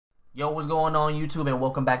Yo, what's going on YouTube, and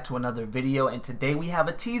welcome back to another video. And today we have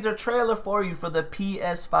a teaser trailer for you for the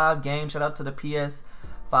PS5 game. Shout out to the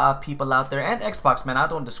PS5 people out there, and Xbox, man. I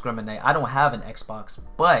don't discriminate. I don't have an Xbox,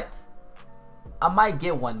 but I might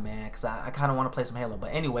get one, man, because I kind of want to play some Halo.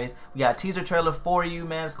 But anyways, we got a teaser trailer for you,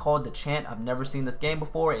 man. It's called The Chant. I've never seen this game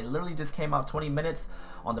before. It literally just came out 20 minutes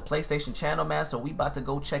on the PlayStation channel, man. So we about to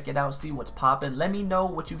go check it out, see what's popping. Let me know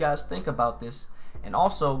what you guys think about this. And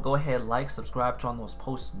also, go ahead, like, subscribe, turn on those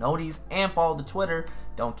post noties, and follow the Twitter.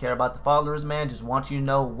 Don't care about the followers, man. Just want you to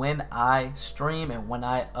know when I stream and when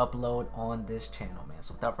I upload on this channel, man.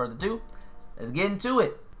 So without further ado, let's get into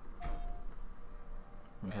it.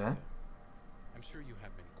 Okay. I'm sure you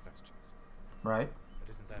have many questions. Right. But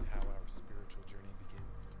isn't that how our spiritual journey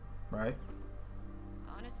begins? Right.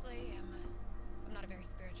 Honestly, I'm not a very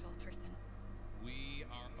spiritual person. We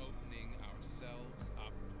are opening ourselves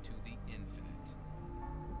up to the infinite.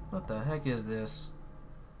 What the heck is this?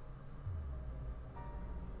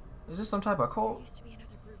 Is this some type of There cult? used to be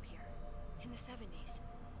another group here in the 70s.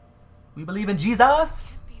 We believe in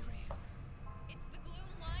Jesus? Be real. It's the gloom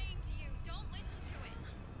lying to you. Don't listen to it.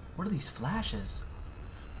 What are these flashes?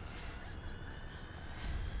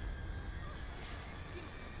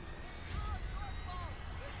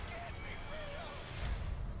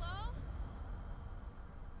 Hello?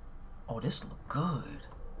 Oh, this look good.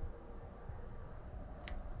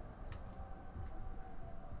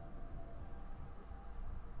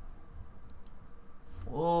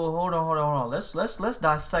 Oh, hold on. Let's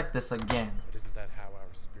dissect this again. But isn't that how our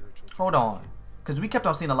spiritual journey Hold on, begins? because we kept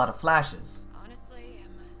on seeing a lot of flashes. Honestly,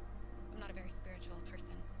 I'm not a very spiritual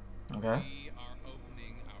person. Okay. We are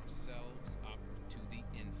opening ourselves up to the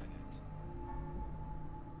infinite.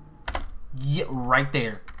 Yeah, right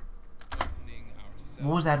there. Opening ourselves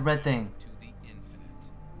What was that red up thing? to the infinite.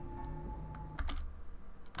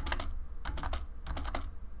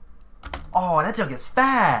 Oh, that junk is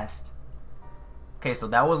fast. Okay, so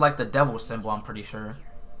that was like the devil symbol, I'm pretty sure. Here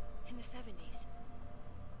in the 70s.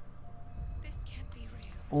 This can't be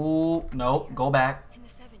real. Ooh, no, go back. In the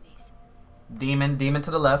 70s. Demon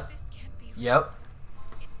to the left. This can't be real. Yep.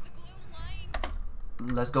 It's the gloom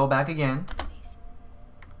lying. Let's go back again. 70s.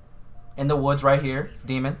 In the woods right here.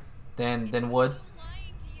 Demon. Then It's the woods. gloom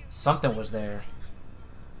lying to you. Something Don't was listen to there. it.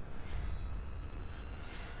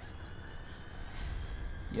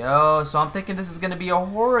 Yo, so I'm thinking this is gonna be a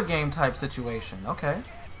horror game type situation. Okay.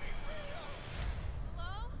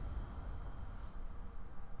 Hello?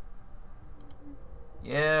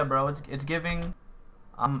 Yeah, bro, it's giving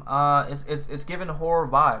it's giving horror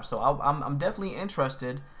vibes. So I'm definitely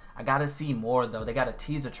interested. I gotta see more though. They got a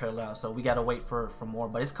teaser trailer out, so we gotta wait for more.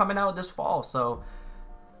 But it's coming out this fall, so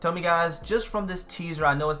tell me guys, just from this teaser,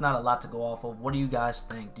 I know it's not a lot to go off of. What do you guys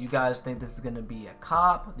think? Do you guys think this is gonna be a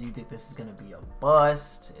cop? Do you think this is gonna be a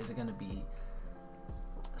bust? Is it gonna be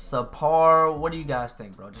subpar? What do you guys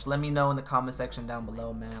think, bro? Just let me know in the comment section down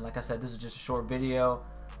below, man. Like I said, this is just a short video.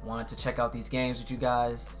 Wanted to check out these games with you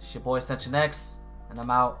guys. It's your boy censionx, and I'm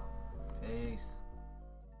out. Peace.